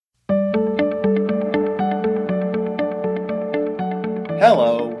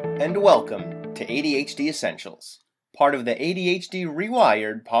Hello, and welcome to ADHD Essentials, part of the ADHD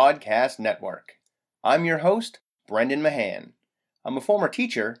Rewired podcast network. I'm your host, Brendan Mahan. I'm a former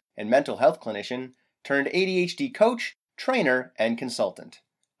teacher and mental health clinician turned ADHD coach, trainer, and consultant.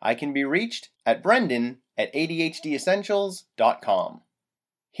 I can be reached at brendan@adhdessentials.com.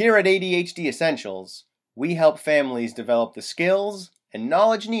 Here at ADHD Essentials, we help families develop the skills and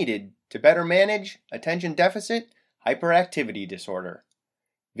knowledge needed to better manage attention deficit hyperactivity disorder.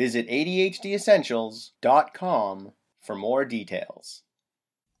 Visit ADHDessentials.com for more details.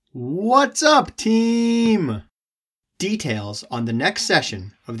 What's up, team? Details on the next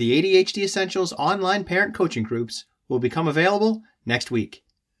session of the ADHD Essentials online parent coaching groups will become available next week.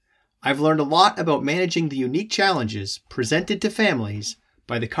 I've learned a lot about managing the unique challenges presented to families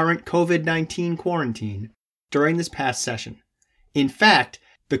by the current COVID-19 quarantine during this past session. In fact,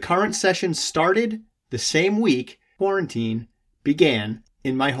 the current session started the same week quarantine began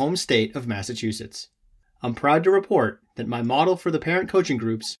in my home state of Massachusetts. I'm proud to report that my model for the parent coaching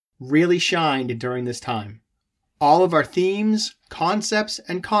groups really shined during this time. All of our themes, concepts,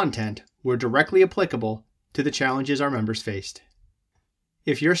 and content were directly applicable to the challenges our members faced.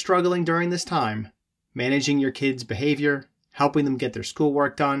 If you're struggling during this time, managing your kids' behavior, helping them get their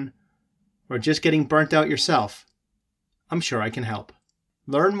schoolwork done, or just getting burnt out yourself, I'm sure I can help.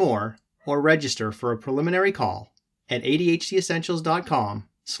 Learn more or register for a preliminary call at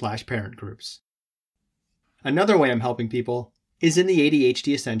adhdessentials.com/parentgroups. Another way I'm helping people is in the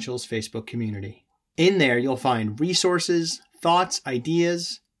ADHD Essentials Facebook community. In there, you'll find resources, thoughts,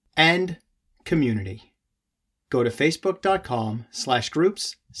 ideas, and community. Go to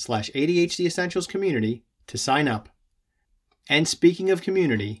facebook.com/groups/ADHD Essentials community to sign up. And speaking of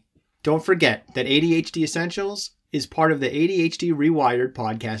community, don't forget that ADHD Essentials is part of the ADHD Rewired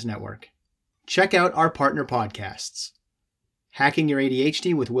podcast network. Check out our partner podcasts. Hacking Your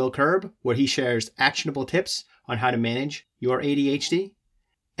ADHD with Will Curb, where he shares actionable tips on how to manage your ADHD.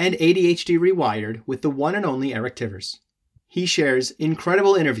 And ADHD Rewired with the one and only Eric Tivers. He shares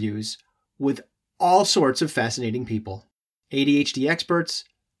incredible interviews with all sorts of fascinating people. ADHD experts,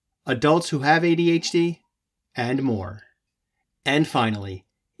 adults who have ADHD, and more. And finally,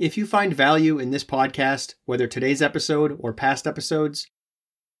 if you find value in this podcast, whether today's episode or past episodes,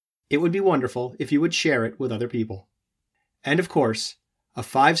 it would be wonderful if you would share it with other people. And of course, a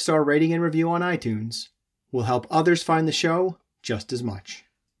 5-star rating and review on iTunes will help others find the show just as much.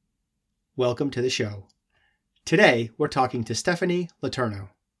 Welcome to the show. Today, we're talking to Stephanie Letourneau.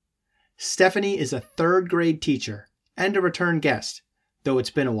 Stephanie is a 3rd grade teacher and a return guest, though it's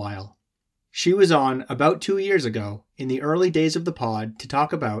been a while. She was on about 2 years ago in the early days of the pod to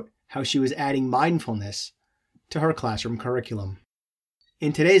talk about how she was adding mindfulness to her classroom curriculum.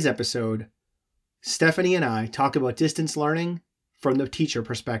 In today's episode, Stephanie and I talk about distance learning from the teacher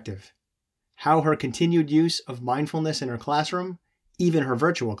perspective, how her continued use of mindfulness in her classroom, even her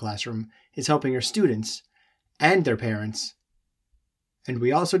virtual classroom, is helping her students and their parents. And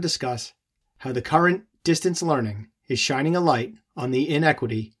we also discuss how the current distance learning is shining a light on the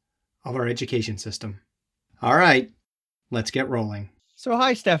inequity of our education system. All right, let's get rolling. So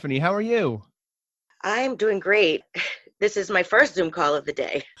hi, Stephanie. How are you? I'm doing great. This is my first Zoom call of the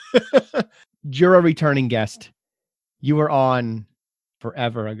day. You're a returning guest. You were on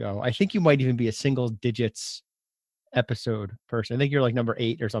forever ago. I think you might even be a single digits episode person. I think you're like number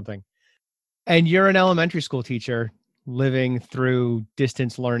 8 or something. And you're an elementary school teacher living through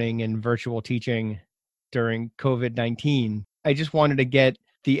distance learning and virtual teaching during COVID-19. I just wanted to get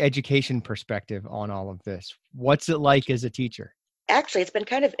the education perspective on all of this. What's it like as a teacher? Actually, it's been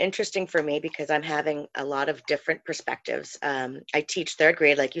kind of interesting for me because I'm having a lot of different perspectives. I teach 3rd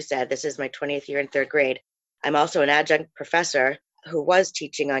grade, like you said. This is my 20th year in 3rd grade. I'm also an adjunct professor who was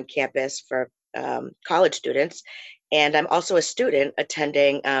teaching on campus for college students. And I'm also a student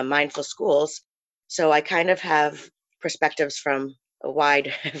attending Mindful Schools. So I kind of have perspectives from a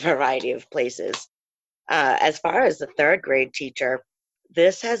wide variety of places. As far as the 3rd grade teacher,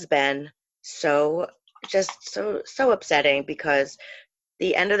 this has been so upsetting because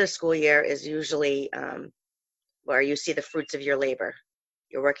the end of the school year is usually where you see the fruits of your labor.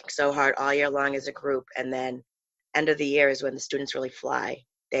 You're working so hard all year long as a group, and then end of the year is when the students really fly.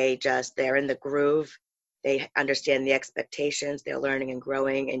 They're in the groove. They understand the expectations. They're learning and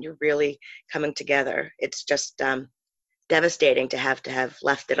growing, and you're really coming together. It's just devastating to have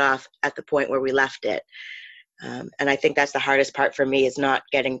left it off at the point where we left it. And I think that's the hardest part for me, is not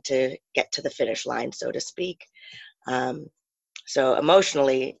getting to get to the finish line, so to speak. So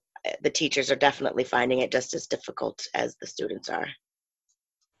emotionally, the teachers are definitely finding it just as difficult as the students are.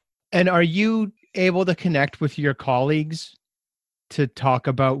 And are you able to connect with your colleagues to talk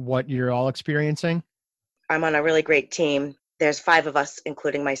about what you're all experiencing? I'm on a really great team. There's 5 of us,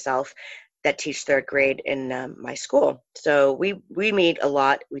 including myself, that teach third grade in my school. So we meet a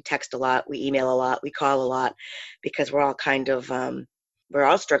lot, we text a lot, we email a lot, we call a lot, because we're all kind of we're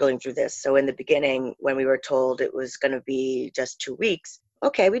all struggling through this. So in the beginning, when we were told it was going to be just 2 weeks,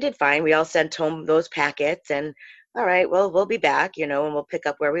 okay, we did fine. We all sent home those packets, and all right, well, we'll be back, and we'll pick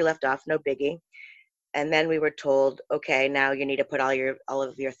up where we left off, no biggie. And then we were told, okay, now you need to put all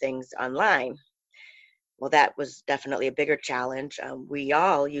of your things online. Well, that was definitely a bigger challenge. We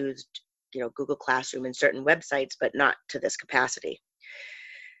all used, Google Classroom and certain websites, but not to this capacity.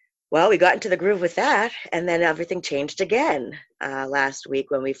 Well, we got into the groove with that, and then everything changed again last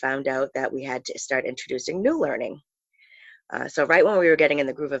week when we found out that we had to start introducing new learning. So right when we were getting in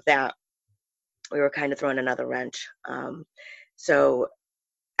the groove of that, we were kind of throwing another wrench. So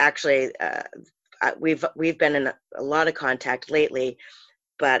actually, we've been in a lot of contact lately,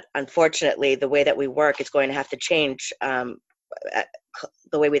 but unfortunately, the way that we work is going to have to change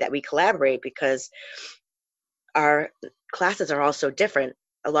the way that we collaborate, because our classes are all so different.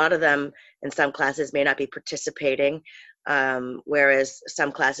 A lot of them in some classes may not be participating, whereas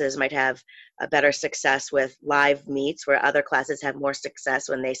some classes might have a better success with live meets, where other classes have more success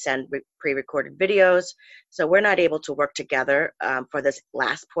when they send pre-recorded videos. So we're not able to work together for this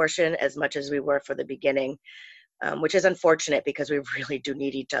last portion as much as we were for the beginning, which is unfortunate because we really do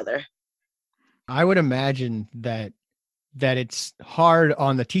need each other. I would imagine that it's hard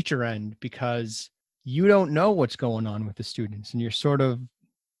on the teacher end because you don't know what's going on with the students, and you're sort of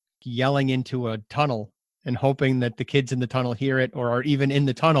yelling into a tunnel and hoping that the kids in the tunnel hear it or are even in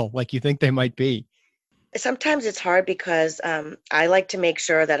the tunnel like you think they might be. Sometimes it's hard because I like to make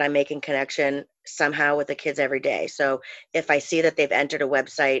sure that I'm making connection somehow with the kids every day. So if I see that they've entered a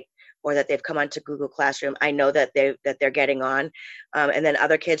website or that they've come onto Google Classroom, I know that they're getting on. And then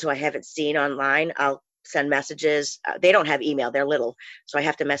other kids who I haven't seen online, I'll send messages. They don't have email; they're little, so I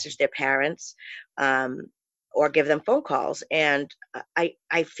have to message their parents or give them phone calls. And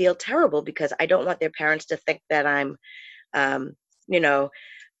I feel terrible because I don't want their parents to think that I'm,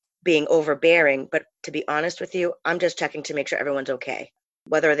 being overbearing. But to be honest with you, I'm just checking to make sure everyone's okay.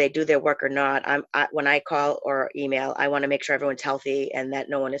 Whether they do their work or not, when I call or email, I want to make sure everyone's healthy and that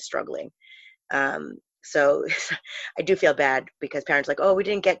no one is struggling. So I do feel bad because parents are like, oh, we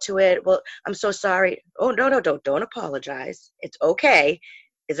didn't get to it. Well, I'm so sorry. Oh, no, don't apologize. It's okay.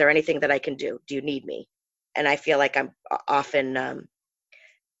 Is there anything that I can do? Do you need me? And I feel like I'm often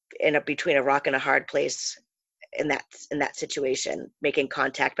between a rock and a hard place in that situation, making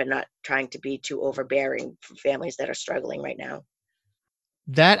contact but not trying to be too overbearing for families that are struggling right now.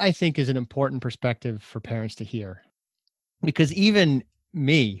 That, I think, is an important perspective for parents to hear, because even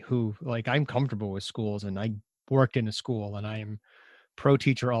me, who, like, I'm comfortable with schools and I worked in a school and I am pro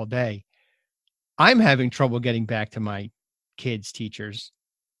teacher all day, I'm having trouble getting back to my kids' teachers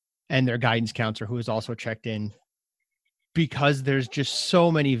and their guidance counselor who is also checked in, because there's just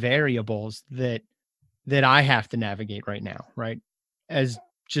so many variables that I have to navigate right now, right? As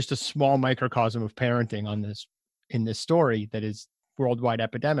just a small microcosm of parenting in this story that is worldwide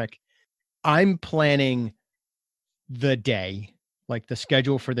epidemic, I'm planning the day, like the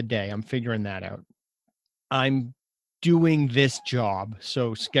schedule for the day. I'm figuring that out. I'm doing this job.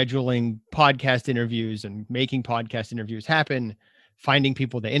 So scheduling podcast interviews and making podcast interviews happen, finding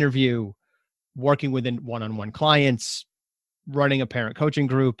people to interview, working with one-on-one clients, running a parent coaching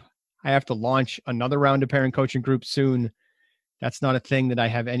group. I have to launch another round of parent coaching groups soon. That's not a thing that I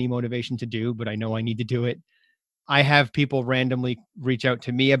have any motivation to do, but I know I need to do it. I have people randomly reach out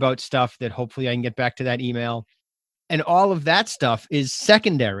to me about stuff that hopefully I can get back to that email. And all of that stuff is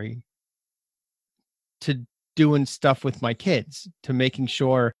secondary to doing stuff with my kids, to making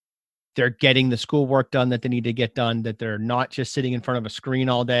sure they're getting the schoolwork done that they need to get done, that they're not just sitting in front of a screen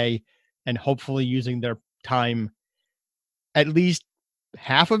all day, and hopefully using their time, at least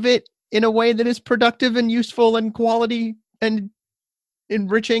half of it, in a way that is productive and useful and quality and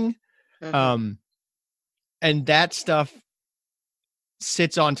enriching. Mm-hmm. And that stuff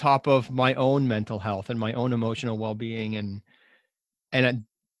sits on top of my own mental health and my own emotional well-being. And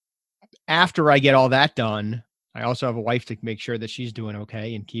after I get all that done, I also have a wife to make sure that she's doing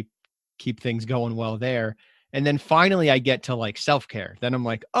okay and keep things going well there. And then finally I get to like self-care. Then I'm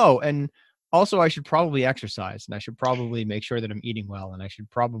like, oh, and also I should probably exercise, and I should probably make sure that I'm eating well, and I should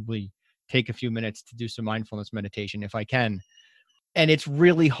probably take a few minutes to do some mindfulness meditation if I can. And it's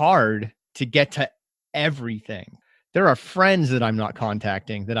really hard to get to everything. There are friends that I'm not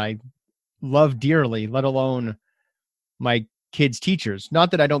contacting that I love dearly, let alone my kids' teachers.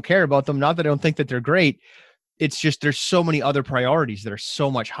 Not that I don't care about them, not that I don't think that they're great. it's just, there's so many other priorities that are so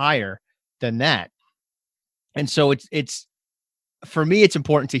much higher than that. And so it's for me, it's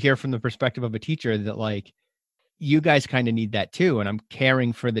important to hear from the perspective of a teacher that like, you guys kind of need that too. And I'm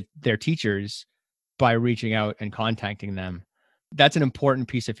caring for their teachers by reaching out and contacting them. That's an important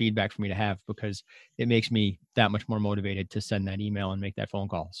piece of feedback for me to have, because it makes me that much more motivated to send that email and make that phone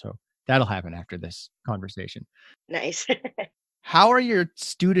call. So that'll happen after this conversation. Nice. How are your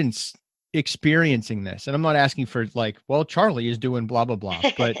students experiencing this? And I'm not asking for like, well, Charlie is doing blah, blah, blah,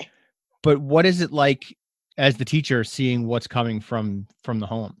 but what is it like as the teacher seeing what's coming from the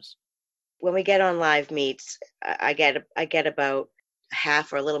homes? When we get on live meets, I get about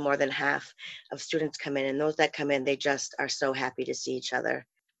half or a little more than half of students come in, and those that come in, they just are so happy to see each other.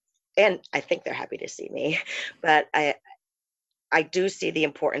 And I think they're happy to see me, but I do see the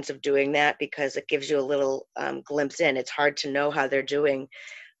importance of doing that because it gives you a little glimpse in. It's hard to know how they're doing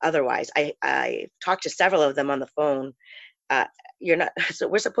otherwise. I talked to several of them on the phone. You're not, so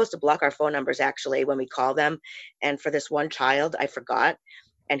we're supposed to block our phone numbers actually when we call them. And for this one child, I forgot,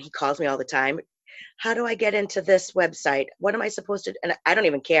 and he calls me all the time. How do I get into this website? What am I supposed to? And I don't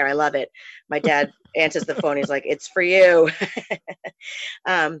even care. I love it. My dad answers the phone. He's like, "It's for you."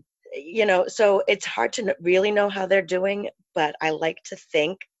 So it's hard to really know how they're doing, but I like to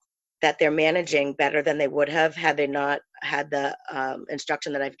think that they're managing better than they would have had they not had the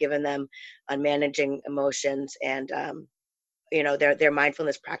instruction that I've given them on managing emotions and their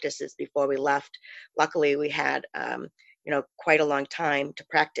mindfulness practices before we left. Luckily, we had quite a long time to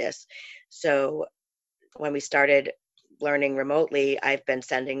practice. So when we started learning remotely, I've been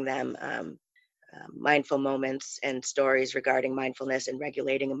sending them mindful moments and stories regarding mindfulness and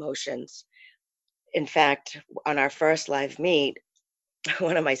regulating emotions. In fact, on our first live meet,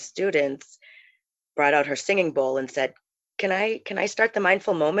 one of my students brought out her singing bowl and said, can I start the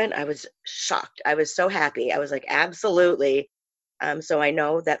mindful moment? I was shocked. I was so happy. I was like, absolutely. So I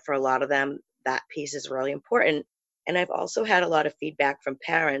know that for a lot of them, that piece is really important. And I've also had a lot of feedback from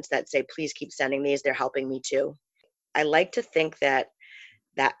parents that say, please keep sending these. They're helping me too. I like to think that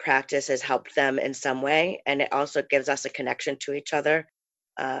that practice has helped them in some way. And it also gives us a connection to each other.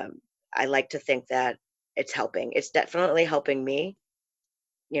 I like to think that it's helping. It's definitely helping me.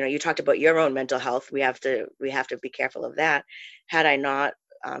 You talked about your own mental health. We have to be careful of that. Had I not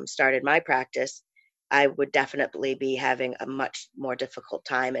started my practice, I would definitely be having a much more difficult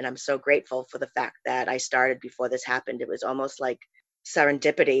time. And I'm so grateful for the fact that I started before this happened. It was almost like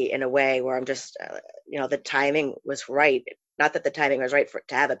serendipity in a way where I'm just, the timing was right. Not that the timing was right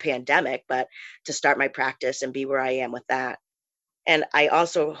to have a pandemic, but to start my practice and be where I am with that. And I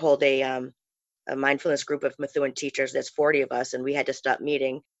also hold a mindfulness group of Methuen teachers. There's 40 of us, and we had to stop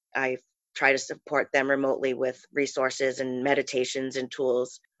meeting. I try to support them remotely with resources and meditations and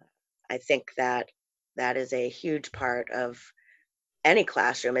tools. I think that is a huge part of any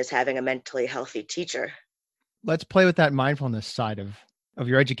classroom, is having a mentally healthy teacher. Let's play with that mindfulness side of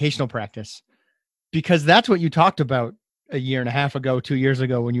your educational practice, because that's what you talked about a year and a half ago, 2 years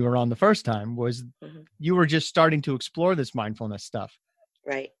ago, when you were on the first time, was you were just starting to explore this mindfulness stuff.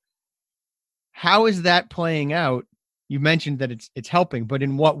 Right. How is that playing out? You mentioned that it's helping, but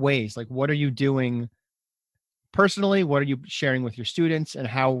in what ways? Like, what are you doing personally? What are you sharing with your students, and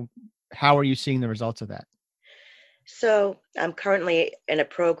how are you seeing the results of that? So I'm currently in a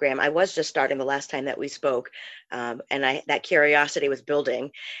program. I was just starting the last time that we spoke, and that curiosity was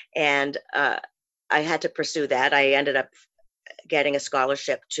building, and I had to pursue that. I ended up getting a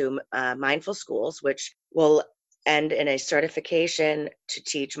scholarship to Mindful Schools, which will end in a certification to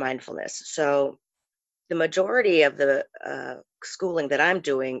teach mindfulness. So the majority of the schooling that I'm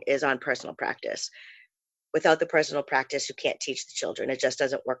doing is on personal practice. Without the personal practice, you can't teach the children. It just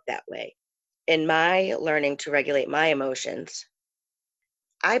doesn't work that way. In my learning to regulate my emotions,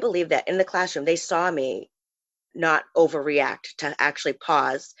 I believe that in the classroom, they saw me not overreact, to actually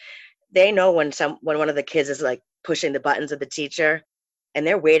pause. They know when one of the kids is like pushing the buttons of the teacher, and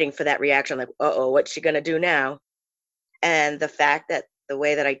they're waiting for that reaction, like, uh-oh, what's she gonna do now? And the fact that the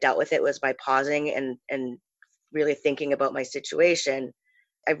way that I dealt with it was by pausing and really thinking about my situation,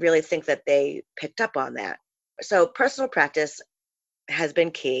 I really think that they picked up on that. So personal practice has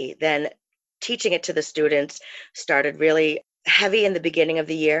been key. Then teaching it to the students started really heavy in the beginning of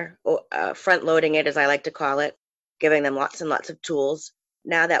the year, front loading it, as I like to call it, giving them lots and lots of tools.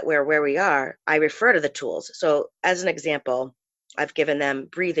 Now that we're where we are, I refer to the tools. So as an example, I've given them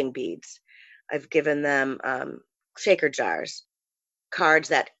breathing beads. I've given them shaker jars, cards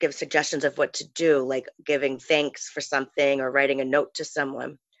that give suggestions of what to do, like giving thanks for something or writing a note to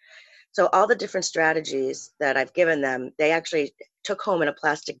someone. So all the different strategies that I've given them, they actually took home in a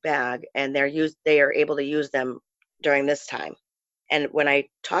plastic bag, and they are able to use them during this time. And when I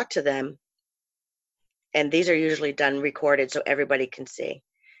talk to them, and these are usually done recorded so everybody can see,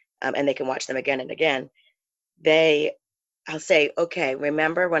 and they can watch them again and again, I'll say, okay,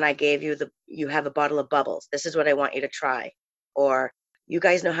 remember when I gave you you have a bottle of bubbles. This is what I want you to try. Or you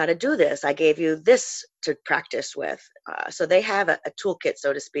guys know how to do this. I gave you this to practice with. So they have a toolkit,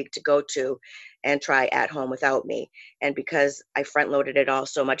 so to speak, to go to and try at home without me. And because I front loaded it all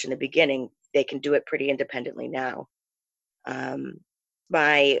so much in the beginning, they can do it pretty independently now.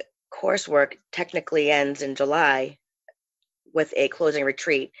 My coursework technically ends in July with a closing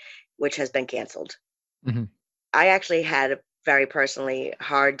retreat, which has been canceled. Mm-hmm. I actually had a very personally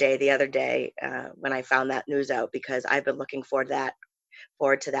hard day the other day when I found that news out, because I've been looking forward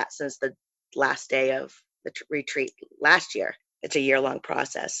to that since the last day of the retreat last year. It's a year-long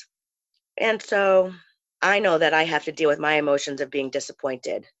process. And so I know that I have to deal with my emotions of being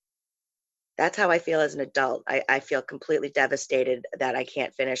disappointed. That's how I feel as an adult. I feel completely devastated that I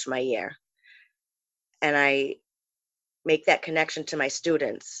can't finish my year. And I make that connection to my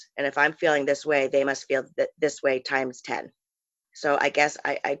students. And if I'm feeling this way, they must feel this way times 10. So I guess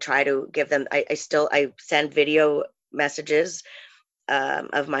I try to give them, I send video messages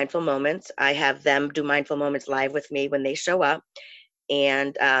of mindful moments. I have them do mindful moments live with me when they show up.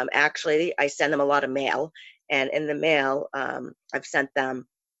 And actually, I send them a lot of mail. And in the mail, I've sent them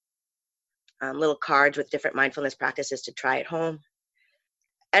little cards with different mindfulness practices to try at home.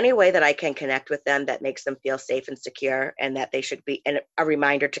 Any way that I can connect with them that makes them feel safe and secure, and that they should be, and a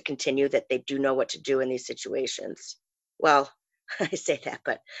reminder to continue that they do know what to do in these situations. Well, I say that,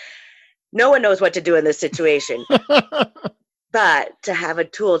 but no one knows what to do in this situation. But to have a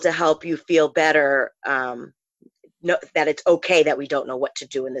tool to help you feel better, know that it's okay that we don't know what to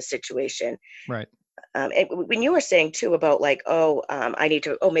do in this situation. Right. When you were saying too about like,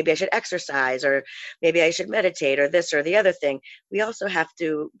 maybe I should exercise, or maybe I should meditate, or this or the other thing, we also have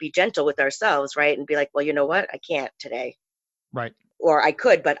to be gentle with ourselves, right? And be like, well, you know what? I can't today. Right. Or I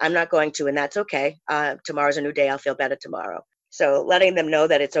could, but I'm not going to, and that's okay. Tomorrow's a new day. I'll feel better tomorrow. So letting them know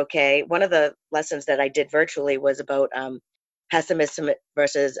that it's okay. One of the lessons that I did virtually was about pessimism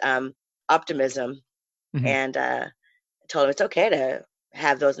versus optimism. Mm-hmm. And told them it's okay to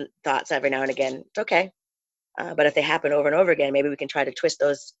have those thoughts every now and again. It's okay. But if they happen over and over again, maybe we can try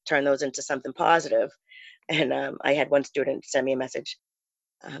to turn those into something positive. And I had one student send me a message,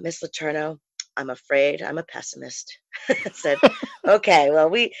 Miss Letourneau, I'm afraid I'm a pessimist. I said, okay, well,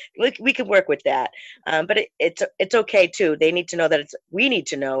 we can work with that. But it's okay too. They need to know that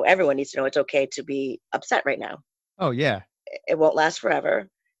everyone needs to know it's okay to be upset right now. Oh, yeah. It won't last forever.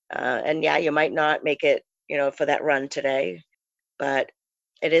 And yeah, you might not make it, for that run today, but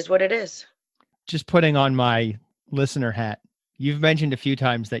it is what it is. Just putting on my listener hat, you've mentioned a few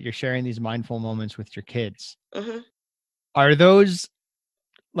times that you're sharing these mindful moments with your kids. Mm-hmm. Are those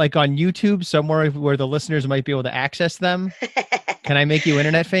like on YouTube somewhere where the listeners might be able to access them? Can I make you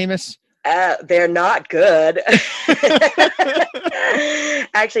internet famous? They're not good.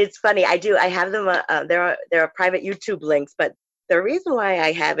 Actually, it's funny. I have them. There are private YouTube links, but the reason why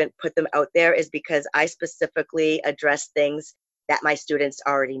I haven't put them out there is because I specifically address things that my students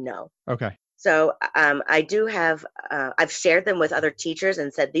already know. Okay. So I do have, I've shared them with other teachers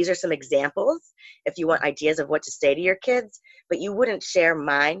and said, these are some examples if you want ideas of what to say to your kids, but you wouldn't share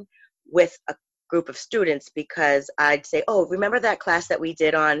mine with a group of students, because I'd say, oh, remember that class that we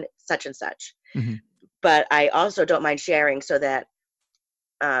did on such and such. Mm-hmm. But I also don't mind sharing so that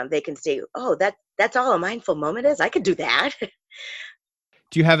they can see, oh, that's all a mindful moment is. I could do that.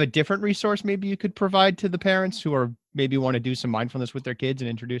 Do you have a different resource maybe you could provide to the parents who are maybe want to do some mindfulness with their kids and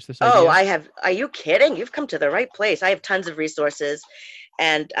introduce this idea? Oh, I have. Are you kidding? You've come to the right place. I have tons of resources,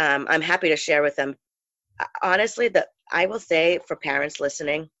 and I'm happy to share with them. Honestly, I will say for parents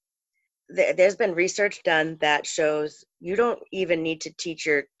listening, there's been research done that shows you don't even need to teach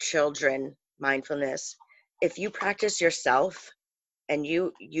your children mindfulness. If you practice yourself and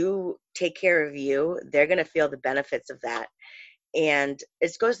you take care of you, they're going to feel the benefits of that. And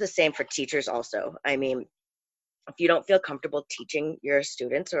it goes the same for teachers also. I mean, if you don't feel comfortable teaching your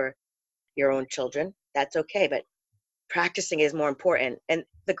students or your own children, that's okay. But practicing is more important. And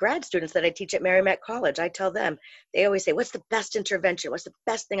the grad students that I teach at Merrimack College, I tell them, they always say, what's the best intervention? What's the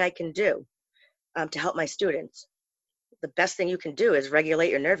best thing I can do to help my students? The best thing you can do is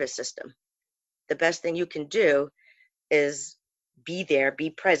regulate your nervous system. The best thing you can do is be there, be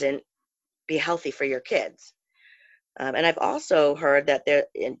present, be healthy for your kids. And I've also heard that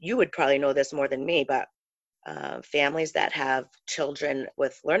and you would probably know this more than me, but families that have children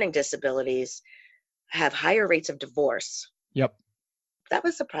with learning disabilities have higher rates of divorce. Yep. That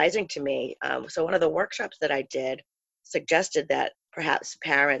was surprising to me. So one of the workshops that I did suggested that perhaps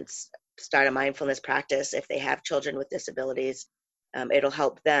parents start a mindfulness practice if they have children with disabilities. It'll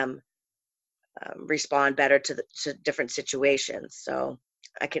help them respond better to different situations. So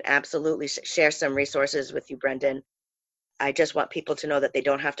I can absolutely share some resources with you, Brendan. I just want people to know that they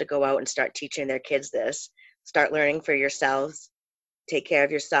don't have to go out and start teaching their kids this. Start learning for yourselves, take care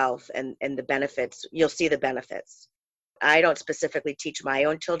of yourself, and the benefits. You'll see the benefits. I don't specifically teach my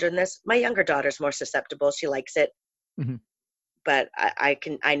own children this. My younger daughter's more susceptible. She likes it. Mm-hmm. But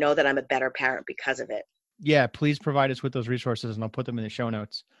I know that I'm a better parent because of it. Yeah, please provide us with those resources and I'll put them in the show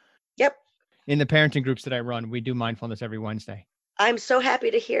notes. Yep. In the parenting groups that I run, we do mindfulness every Wednesday. I'm so happy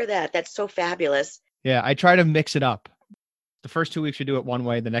to hear that. That's so fabulous. Yeah, I try to mix it up. The first 2 weeks you do it one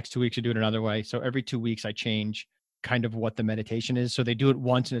way, the next 2 weeks you do it another way. So every 2 weeks I change kind of what the meditation is. So they do it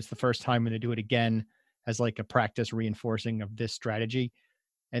once and it's the first time, and they do it again as like a practice reinforcing of this strategy.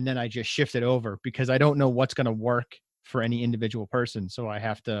 And then I just shift it over because I don't know what's going to work for any individual person. So I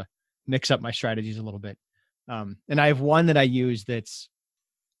have to mix up my strategies a little bit. And I have one that I use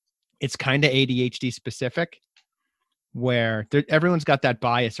it's kind of ADHD specific, where everyone's got that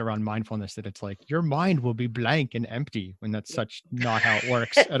bias around mindfulness that it's like your mind will be blank and empty, when that's such not how it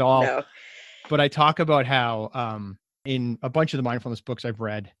works at all. No. But I talk about how in a bunch of the mindfulness books I've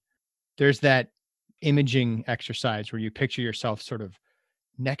read, there's that imaging exercise where you picture yourself sort of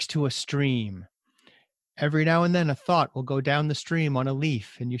next to a stream. Every now and then a thought will go down the stream on a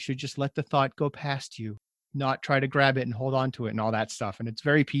leaf, and you should just let the thought go past you, not try to grab it and hold on to it and all that stuff. And it's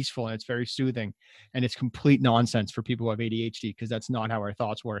very peaceful and it's very soothing, and it's complete nonsense for people who have ADHD because that's not how our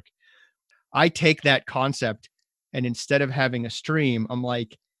thoughts work. I take that concept, and instead of having a stream, I'm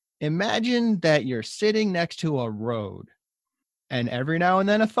like, imagine that you're sitting next to a road, and every now and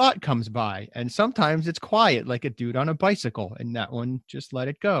then a thought comes by, and sometimes it's quiet, like a dude on a bicycle, and that one, just let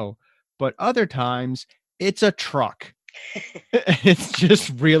it go. But other times it's a truck. It's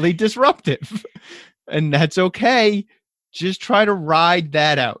just really disruptive. And that's okay. Just try to ride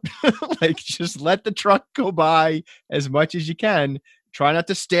that out. Like, just let the truck go by as much as you can. Try not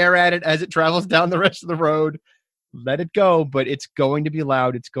to stare at it as it travels down the rest of the road. Let it go, but it's going to be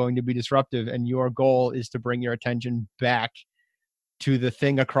loud. It's going to be disruptive. And your goal is to bring your attention back to the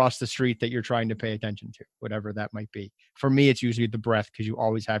thing across the street that you're trying to pay attention to, whatever that might be. For me, it's usually the breath, because you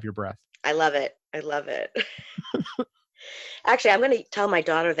always have your breath. I love it. I love it. Actually, I'm going to tell my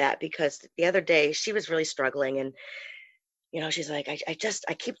daughter that, because the other day she was really struggling, and she's like,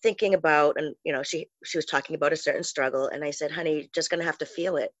 I keep thinking about, and she was talking about a certain struggle, and I said, honey, you're just going to have to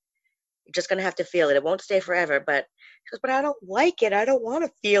feel it. You're just going to have to feel it. It won't stay forever. But she goes, but I don't like it. I don't want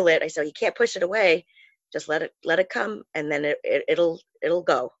to feel it. I said, you can't push it away. Just let it come, and then it'll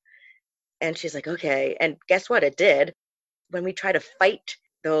go. And she's like, okay. And guess what? It did. When we try to fight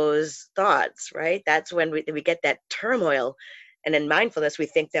those thoughts, right? That's when we get that turmoil. And in mindfulness, we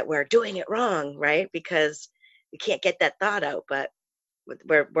think that we're doing it wrong, right? Because we can't get that thought out. But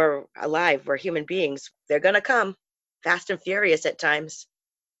we're alive. We're human beings. They're gonna come, fast and furious at times.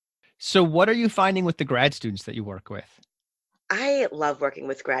 So what are you finding with the grad students that you work with? I love working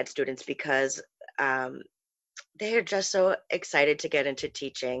with grad students because they're just so excited to get into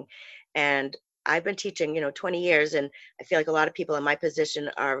teaching. And I've been teaching, 20 years, and I feel like a lot of people in my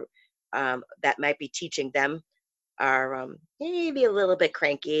position are that might be teaching them are maybe a little bit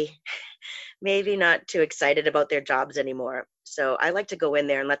cranky, maybe not too excited about their jobs anymore. So I like to go in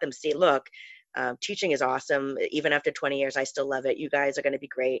there and let them see, look, teaching is awesome. Even after 20 years, I still love it. You guys are going to be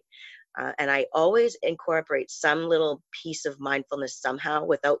great. And I always incorporate some little piece of mindfulness somehow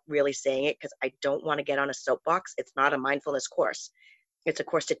without really saying it, because I don't want to get on a soapbox. It's not a mindfulness course. It's a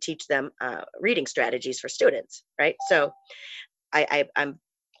course to teach them reading strategies for students, right? So I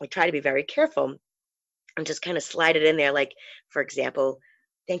try to be very careful and just kind of slide it in there. Like, for example,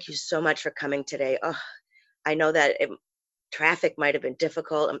 thank you so much for coming today. Oh, I know that traffic might have been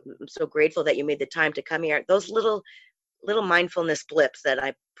difficult. I'm so grateful that you made the time to come here. Those little mindfulness blips that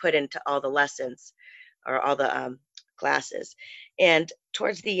I put into all the lessons or all the classes. And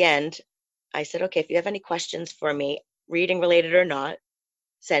towards the end, I said, okay, if you have any questions for me, reading related or not,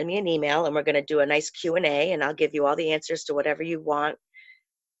 send me an email, and we're going to do a nice Q&A, and I'll give you all the answers to whatever you want.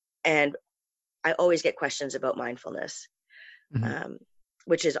 And I always get questions about mindfulness,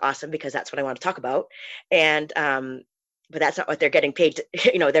 which is awesome, because that's what I want to talk about. And but that's not what they're getting paid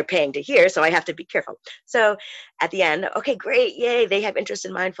to, they're paying to hear. So I have to be careful. So at the end, okay, great. Yay. They have interest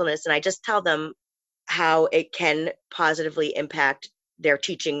in mindfulness. And I just tell them how it can positively impact their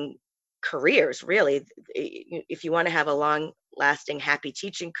teaching careers, really. If you want to have a long lasting, happy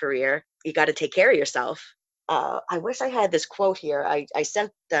teaching career, you got to take care of yourself. I wish I had this quote here. I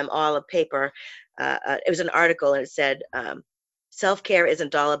sent them all a paper. It was an article, and it said, self-care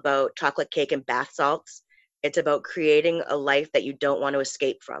isn't all about chocolate cake and bath salts. It's about creating a life that you don't want to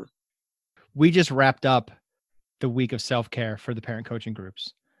escape from. We just wrapped up the week of self-care for the parent coaching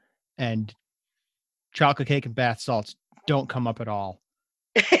groups, and chocolate cake and bath salts don't come up at all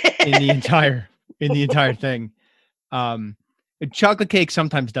in the entire thing. Chocolate cake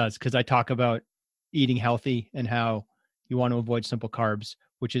sometimes does, because I talk about eating healthy and how you want to avoid simple carbs,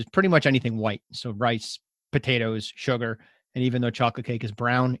 which is pretty much anything white. So rice, potatoes, sugar. And even though chocolate cake is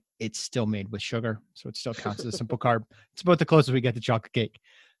brown, it's still made with sugar. So it still counts as a simple carb. It's about the closest we get to chocolate cake.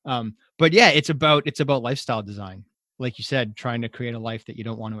 But yeah, it's about lifestyle design. Like you said, trying to create a life that you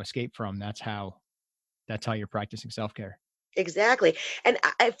don't want to escape from. That's how you're practicing self-care. Exactly. And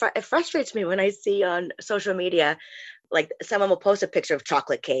it frustrates me when I see on social media, like someone will post a picture of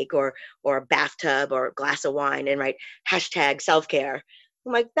chocolate cake or a bathtub or a glass of wine and write hashtag self-care.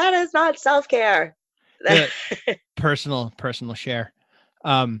 I'm like, that is not self-care. Personal share.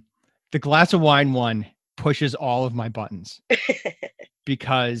 The glass of wine one pushes all of my buttons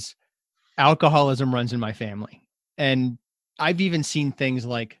because alcoholism runs in my family. And I've even seen things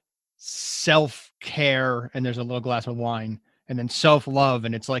like self-care and there's a little glass of wine, and then self-love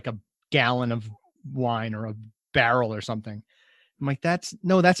and it's like a gallon of wine or a barrel or something. I'm like, that's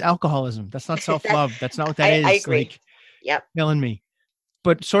alcoholism. That's not self-love. That's not what that is. I agree. Like, yep. Killing me.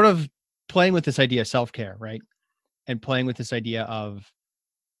 But sort of playing with this idea of self-care, right? And playing with this idea of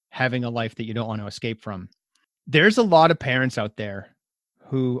having a life that you don't want to escape from. There's a lot of parents out there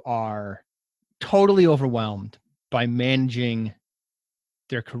who are totally overwhelmed by managing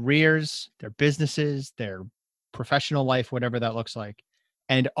their careers, their businesses, their professional life, whatever that looks like,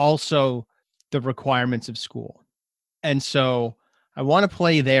 and also the requirements of school. And so I want to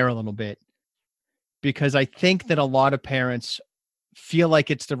play there a little bit, because I think that a lot of parents feel like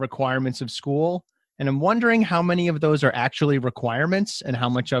it's the requirements of school. And I'm wondering how many of those are actually requirements and how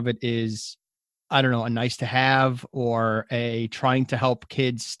much of it is, I don't know, a nice to have or a trying to help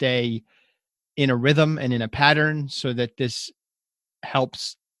kids stay in a rhythm and in a pattern so that this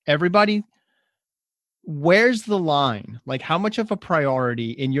helps everybody. Where's the line? Like, how much of a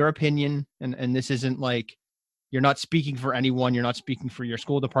priority, in your opinion, and this isn't like, you're not speaking for anyone, you're not speaking for your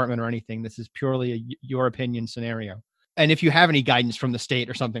school department or anything. This is purely your opinion scenario. And if you have any guidance from the state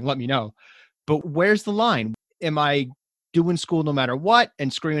or something, let me know. But where's the line? Am I doing school no matter what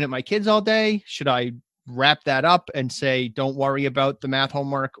and screaming at my kids all day? Should I wrap that up and say, don't worry about the math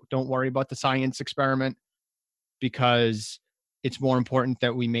homework, don't worry about the science experiment, because it's more important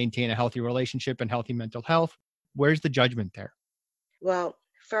that we maintain a healthy relationship and healthy mental health? Where's the judgment there? Well,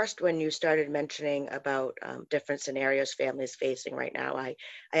 first, when you started mentioning about different scenarios families facing right now, I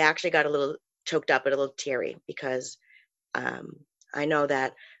actually got a little choked up and a little teary, because I know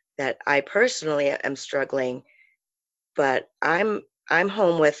that I personally am struggling, but I'm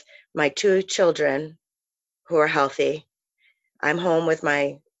home with my 2 children who are healthy. I'm home with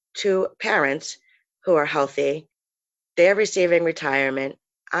my 2 parents who are healthy. They're receiving retirement.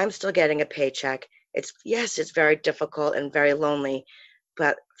 I'm still getting a paycheck. It's very difficult and very lonely,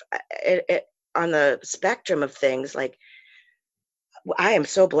 but on the spectrum of things, like, I am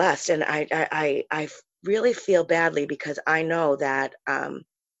so blessed, and I really feel badly, because I know that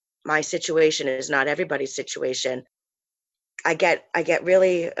my situation is not everybody's situation. I get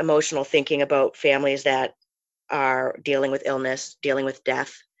really emotional thinking about families that are dealing with illness, dealing with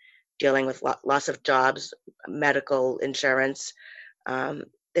death, dealing with loss of jobs, medical insurance.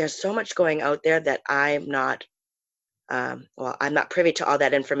 There's so much going out there that I'm not privy to all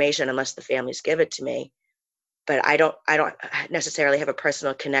that information unless the families give it to me. But I don't necessarily have a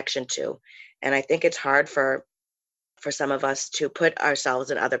personal connection to, and I think it's hard for some of us to put ourselves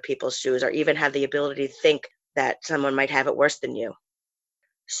in other people's shoes, or even have the ability to think that someone might have it worse than you.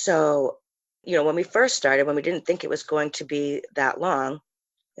 So, when we first started, when we didn't think it was going to be that long,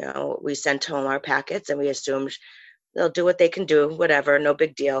 we sent home our packets and we assumed they'll do what they can do, whatever, no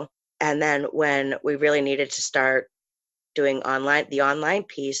big deal. And then when we really needed to start doing the online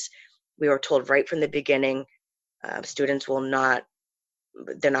piece, we were told right from the beginning, students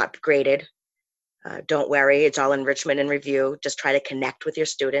they're not graded. Don't worry, it's all enrichment and review. Just try to connect with your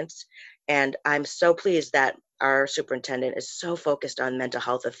students. And I'm so pleased that our superintendent is so focused on mental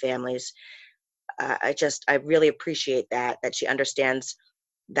health of families. I really appreciate that she understands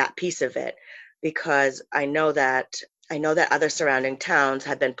that piece of it, because I know that other surrounding towns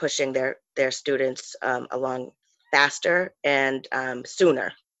have been pushing their students along faster and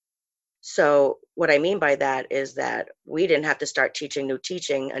sooner. So what I mean by that is that we didn't have to start teaching new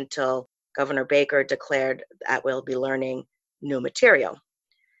teaching until Governor Baker declared that we'll be learning new material.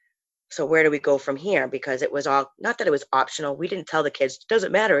 So where do we go from here? Because it was all, not that it was optional. We didn't tell the kids, it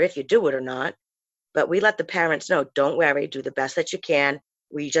doesn't matter if you do it or not, but we let the parents know, don't worry, do the best that you can.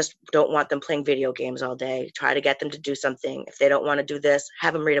 We just don't want them playing video games all day. Try to get them to do something. If they don't want to do this,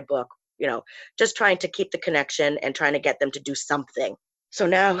 have them read a book, just trying to keep the connection and trying to get them to do something. So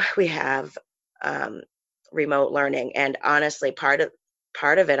now we have remote learning. And honestly, part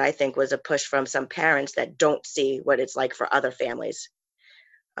of it, I think, was a push from some parents that don't see what it's like for other families.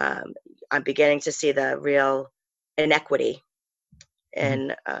 I'm beginning to see the real inequity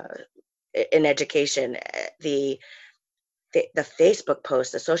in education. The Facebook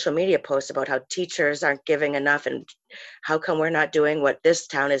posts, the social media posts about how teachers aren't giving enough, and how come we're not doing what this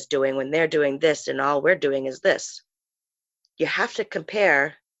town is doing when they're doing this, and all we're doing is this. You have to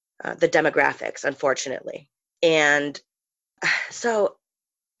compare the demographics, unfortunately. And so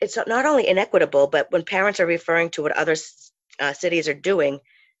it's not only inequitable, but when parents are referring to what other cities are doing,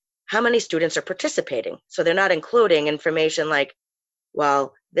 how many students are participating? So they're not including information like,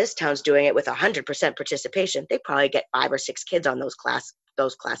 well, this town's doing it with 100% participation. They probably get 5 or 6 kids on those class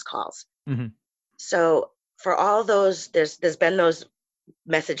calls. Mm-hmm. So for all those, there's been those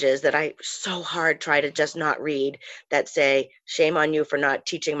messages that I so hard try to just not read that say, shame on you for not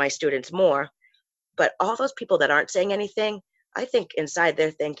teaching my students more. But all those people that aren't saying anything, I think inside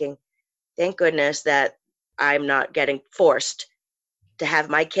they're thinking, thank goodness that I'm not getting forced to have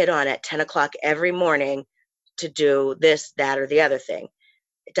my kid on at 10 o'clock every morning to do this, that, or the other thing.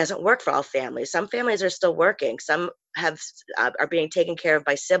 It doesn't work for all families. Some families are still working. Some are being taken care of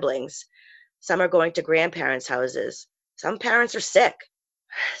by siblings. Some are going to grandparents' houses. Some parents are sick.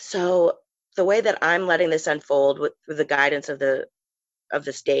 So the way that I'm letting this unfold with the guidance of the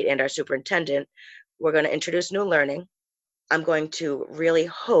state and our superintendent, we're going to introduce new learning. I'm going to really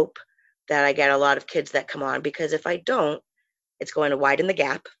hope that I get a lot of kids that come on, because if I don't, it's going to widen the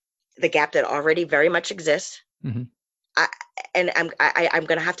gap that already very much exists. Mm-hmm. I'm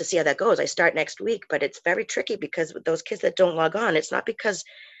going to have to see how that goes. I start next week, but it's very tricky because with those kids that don't log on, it's not because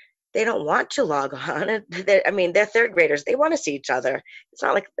they don't want to log on. They're third graders. They want to see each other. It's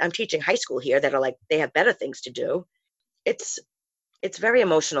not like I'm teaching high school here that are like, they have better things to do. It's very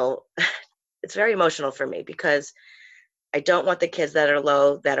emotional. It's very emotional for me because I don't want the kids that are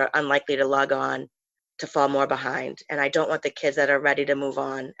low, that are unlikely to log on, to fall more behind. And I don't want the kids that are ready to move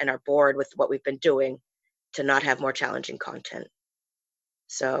on and are bored with what we've been doing to not have more challenging content.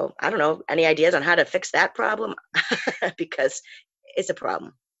 So I don't know, any ideas on how to fix that problem? Because it's a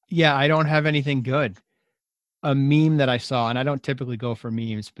problem. Yeah, I don't have anything good. A meme that I saw, and I don't typically go for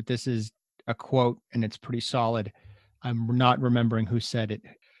memes, but this is a quote and it's pretty solid. I'm not remembering who said it,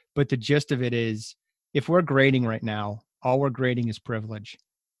 but the gist of it is, if we're grading right now, all we're grading is privilege.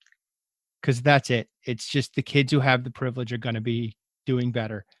 Because that's it. It's just the kids who have the privilege are going to be doing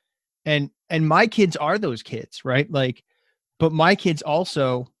better. And my kids are those kids, right? Like, but my kids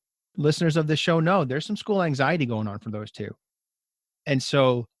also, listeners of the show know there's some school anxiety going on for those two. And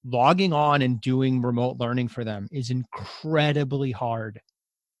so logging on and doing remote learning for them is incredibly hard.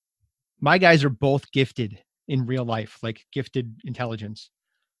 My guys are both gifted in real life, like gifted intelligence.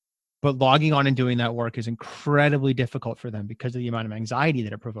 But logging on and doing that work is incredibly difficult for them because of the amount of anxiety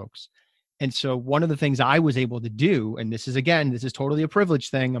that it provokes. And so one of the things I was able to do, and this is totally a privilege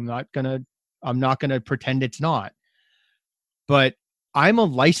thing. I'm not going to pretend it's not, but I'm a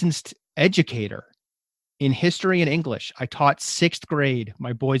licensed educator in history and English. I taught 6th grade.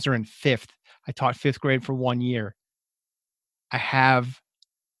 My boys are in 5th. I taught 5th grade for 1 year. I have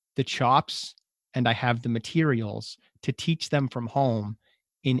the chops and I have the materials to teach them from home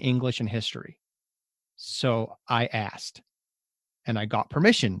in English and history. So I asked, and I got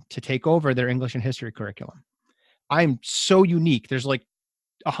permission to take over their English and history curriculum. I'm so unique. There's like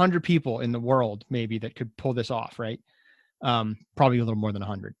 100 people in the world maybe that could pull this off, right? Probably a little more than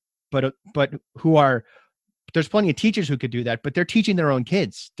 100, but there's plenty of teachers who could do that, but they're teaching their own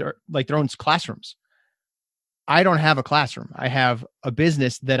kids. They're like their own classrooms. I don't have a classroom. I have a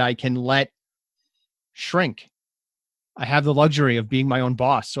business that I can let shrink. I have the luxury of being my own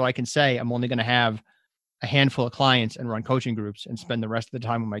boss. So I can say, I'm only going to have a handful of clients and run coaching groups and spend the rest of the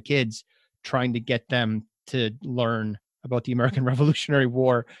time with my kids trying to get them to learn about the American Revolutionary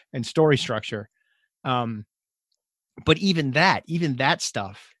War and story structure. But even that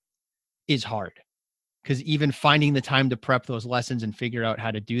stuff is hard, because even finding the time to prep those lessons and figure out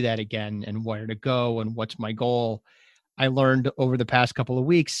how to do that again and where to go and what's my goal, I learned over the past couple of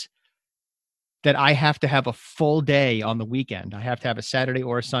weeks that I have to have a full day on the weekend. I have to have a Saturday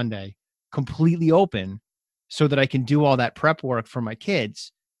or a Sunday completely open so that I can do all that prep work for my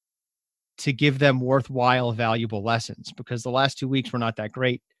kids to give them worthwhile, valuable lessons, because the last 2 weeks were not that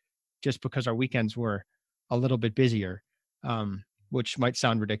great just because our weekends were a little bit busier, which might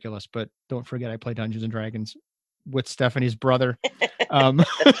sound ridiculous, but don't forget I play Dungeons and Dragons with Stephanie's brother.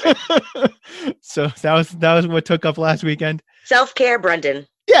 So that was what took up last weekend. Self-care, Brendan.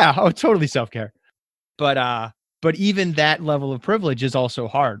 Yeah. Oh, totally self-care. But even that level of privilege is also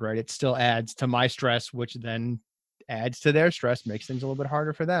hard, right? It still adds to my stress, which then adds to their stress, makes things a little bit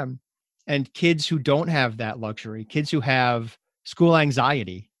harder for them. And kids who don't have that luxury, kids who have school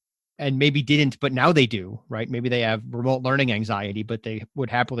anxiety and maybe didn't, but now they do, right? Maybe they have remote learning anxiety, but they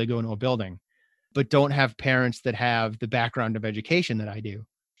would happily go into a building, but don't have parents that have the background of education that I do.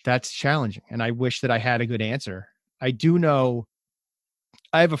 That's challenging. And I wish that I had a good answer. I do know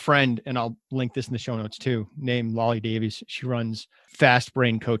I have a friend, and I'll link this in the show notes too, named Lolly Davies. She runs Fast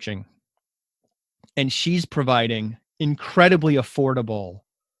Brain Coaching, and she's providing incredibly affordable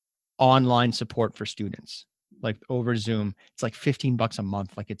online support for students, like over Zoom. It's like $15 a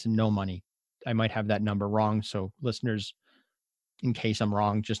month. Like, it's no money. I might have that number wrong. So listeners, in case I'm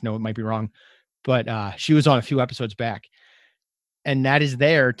wrong, just know it might be wrong. But she was on a few episodes back. And that is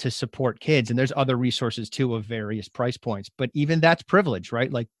there to support kids. And there's other resources too of various price points. But even that's privilege,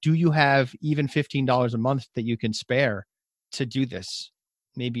 right? Like, do you have even $15 a month that you can spare to do this?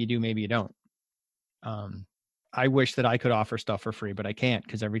 Maybe you do, maybe you don't. I wish that I could offer stuff for free, but I can't,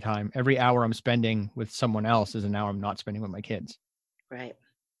 because every hour I'm spending with someone else is an hour I'm not spending with my kids. Right.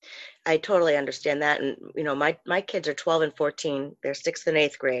 I totally understand that. And, my kids are 12 and 14. They're 6th and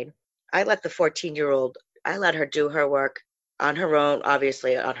 8th grade. I let the 14-year-old, I let her do her work on her own,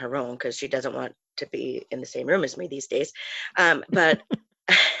 obviously on her own, because she doesn't want to be in the same room as me these days. But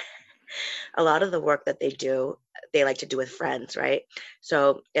a lot of the work that they do, they like to do with friends, right?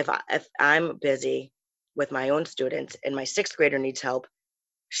 So if I'm busy with my own students and my 6th grader needs help,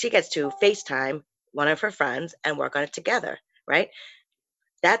 she gets to FaceTime one of her friends and work on it together, right?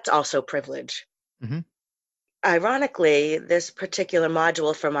 That's also privilege. Mm-hmm. Ironically, this particular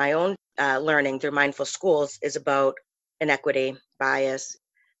module for my own learning through Mindful Schools is about inequity, bias,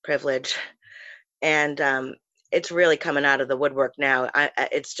 privilege, and it's really coming out of the woodwork now.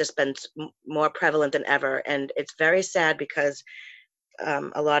 It's just been more prevalent than ever, and it's very sad because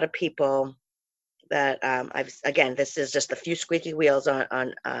a lot of people that this is just a few squeaky wheels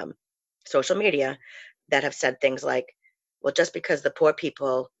on social media that have said things like, well, just because the poor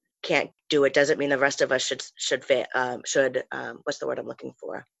people can't do it doesn't mean the rest of us should what's the word I'm looking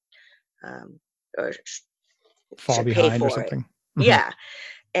for? Or fall behind or something. Mm-hmm. Yeah.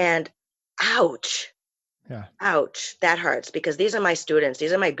 And ouch. Yeah. Ouch. That hurts, because these are my students.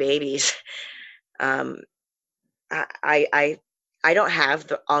 These are my babies. I don't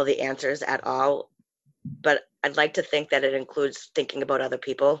have all the answers at all, but I'd like to think that it includes thinking about other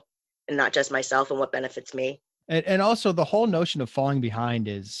people and not just myself and what benefits me. And also the whole notion of falling behind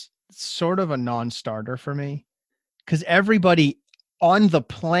is sort of a non-starter for me, because everybody on the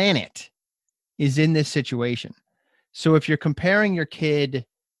planet is in this situation. So if you're comparing your kid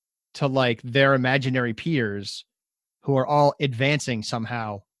to like their imaginary peers who are all advancing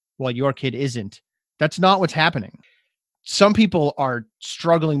somehow while your kid isn't, that's not what's happening. Some people are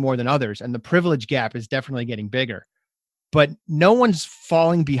struggling more than others, and the privilege gap is definitely getting bigger. But no one's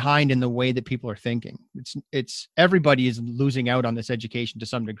falling behind in the way that people are thinking. It's everybody is losing out on this education to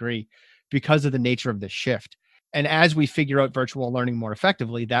some degree because of the nature of this shift. And as we figure out virtual learning more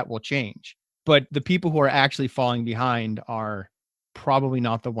effectively, that will change. But the people who are actually falling behind are probably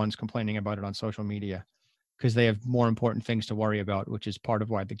not the ones complaining about it on social media, because they have more important things to worry about, which is part of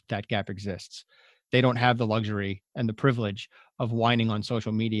why that gap exists. They don't have the luxury and the privilege of whining on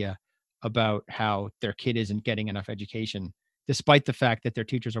social media about how their kid isn't getting enough education, despite the fact that their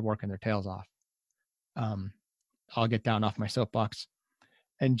teachers are working their tails off. I'll get down off my soapbox.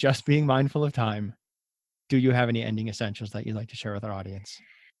 And just being mindful of time, do you have any ending essentials that you'd like to share with our audience?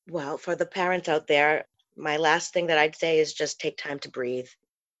 Well, for the parents out there, my last thing that I'd say is just take time to breathe.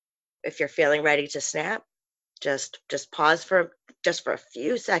 If you're feeling ready to snap, just pause for a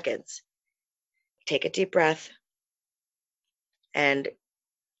few seconds. Take a deep breath, and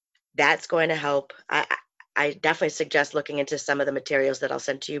that's going to help. I definitely suggest looking into some of the materials that I'll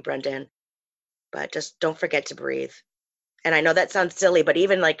send to you, Brendan, but just don't forget to breathe. And I know that sounds silly, but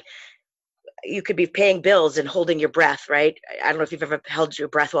even like you could be paying bills and holding your breath, right? I don't know if you've ever held your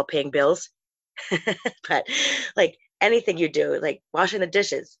breath while paying bills, but like anything you do, like washing the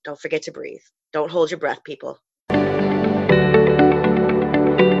dishes, don't forget to breathe. Don't hold your breath, people.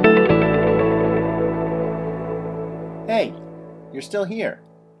 Hey, you're still here.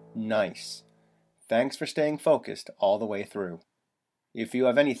 Nice. Thanks for staying focused all the way through. If you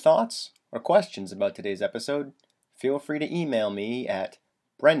have any thoughts or questions about today's episode, feel free to email me at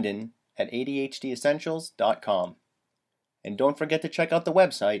brendan@adhdessentials.com. And don't forget to check out the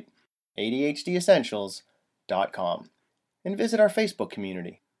website, adhdessentials.com, and visit our Facebook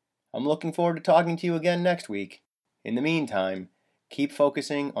community. I'm looking forward to talking to you again next week. In the meantime, keep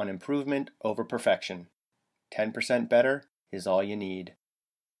focusing on improvement over perfection. 10% better is all you need.